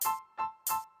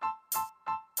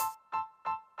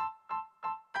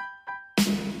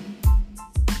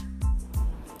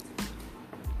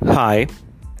Hi,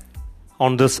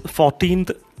 on this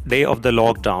 14th day of the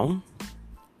lockdown,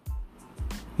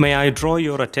 may I draw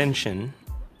your attention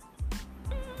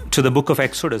to the book of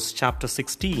Exodus, chapter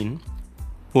 16,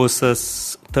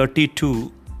 verses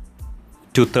 32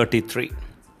 to 33.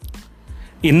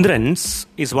 Indran's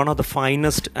is one of the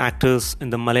finest actors in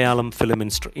the Malayalam film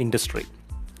industry.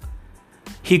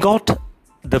 He got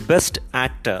the best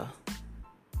actor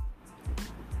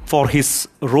for his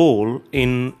role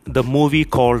in the movie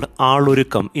called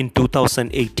Aalurukam in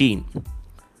 2018.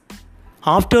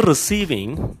 After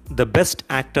receiving the Best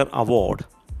Actor award,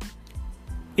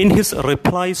 in his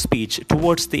reply speech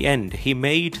towards the end, he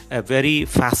made a very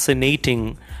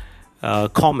fascinating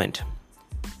comment.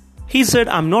 He said,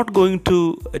 "I'm not going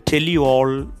to tell you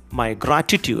all my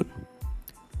gratitude.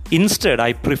 Instead,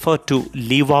 I prefer to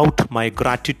leave out my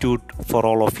gratitude for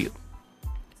all of you."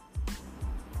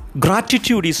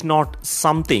 Gratitude is not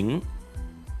something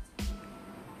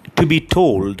to be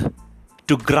told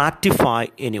to gratify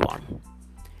anyone.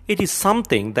 It is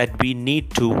something that we need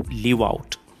to live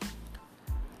out.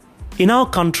 In our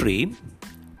country,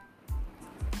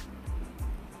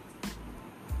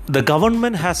 the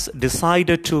government has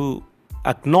decided to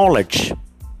acknowledge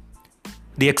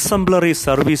the exemplary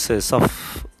services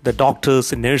of the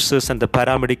doctors, nurses, and the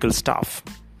paramedical staff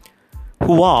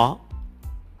who are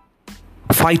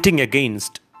fighting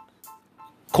against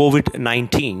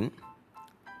COVID-19,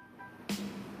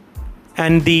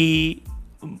 and the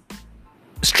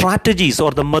strategies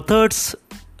or the methods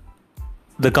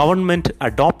the government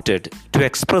adopted to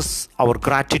express our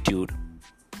gratitude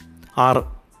are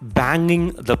banging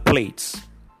the plates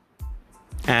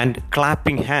and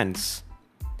clapping hands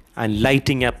and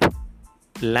lighting up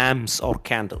lamps or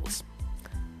candles.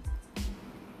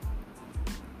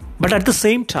 But at the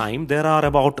same time, there are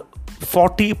about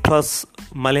 40 plus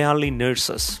Malayali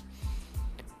nurses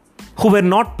who were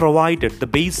not provided the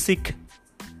basic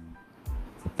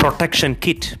protection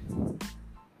kit.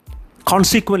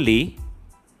 Consequently,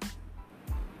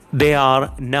 they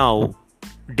are now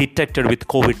detected with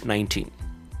COVID-19.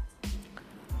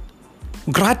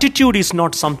 Gratitude is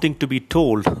not something to be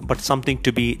told, but something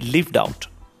to be lived out.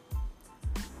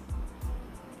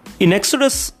 In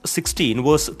Exodus 16,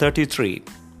 verse 33,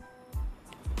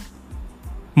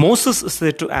 Moses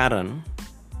said to Aaron,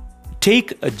 "Take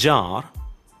a jar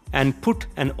and put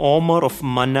an omer of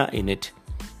manna in it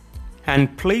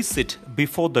and place it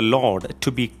before the Lord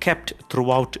to be kept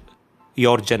throughout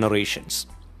your generations."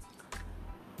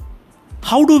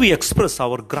 How do we express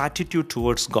our gratitude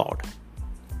towards God?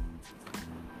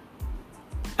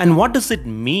 And what does it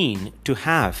mean to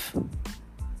have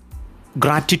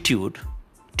gratitude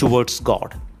towards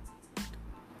God?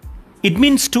 It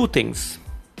means two things.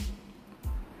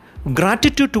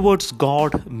 Gratitude towards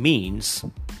God means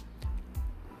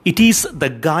it is the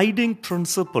guiding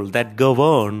principle that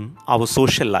governs our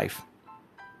social life.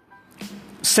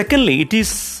 Secondly, it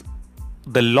is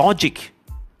the logic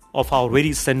of our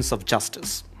very sense of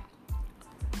justice.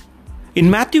 In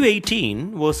Matthew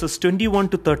 18, verses 21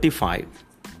 to 35,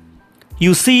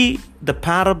 you see the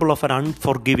parable of an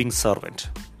unforgiving servant.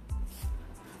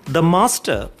 The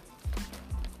master,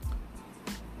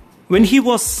 when he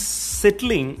was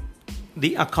settling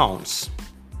the accounts,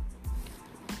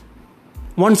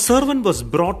 one servant was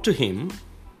brought to him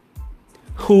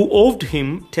who owed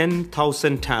him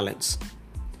 10,000 talents.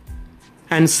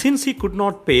 And since he could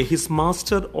not pay, his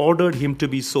master ordered him to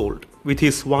be sold with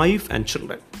his wife and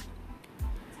children.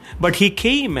 But he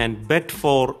came and begged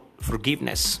for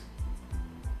forgiveness.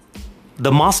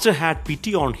 The master had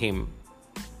pity on him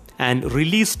and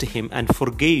released him and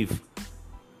forgave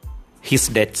his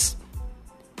debts.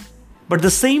 But the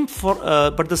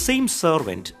same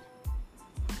servant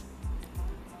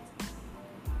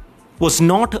was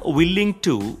not willing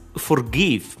to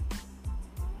forgive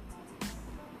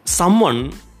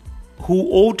someone who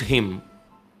owed him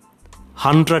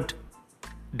 100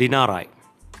 denarii.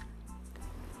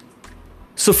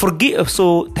 So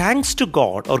thanks to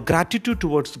God, or gratitude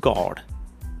towards God,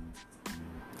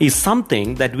 is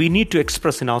something that we need to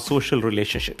express in our social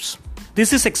relationships.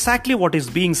 This is exactly what is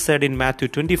being said in Matthew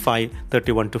 25,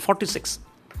 31 to 46.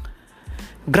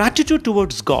 Gratitude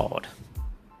towards God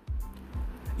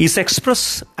is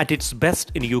expressed at its best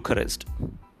in Eucharist.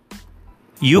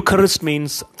 Eucharist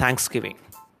means thanksgiving.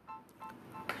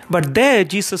 But there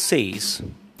Jesus says,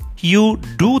 "You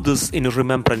do this in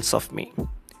remembrance of me."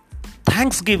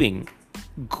 Thanksgiving,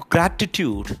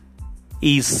 gratitude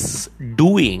is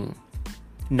doing,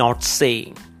 not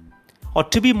saying. Or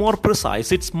to be more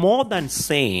precise, it's more than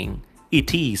saying,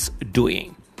 it is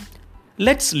doing.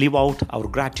 Let's live out our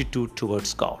gratitude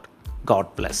towards God.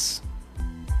 God bless.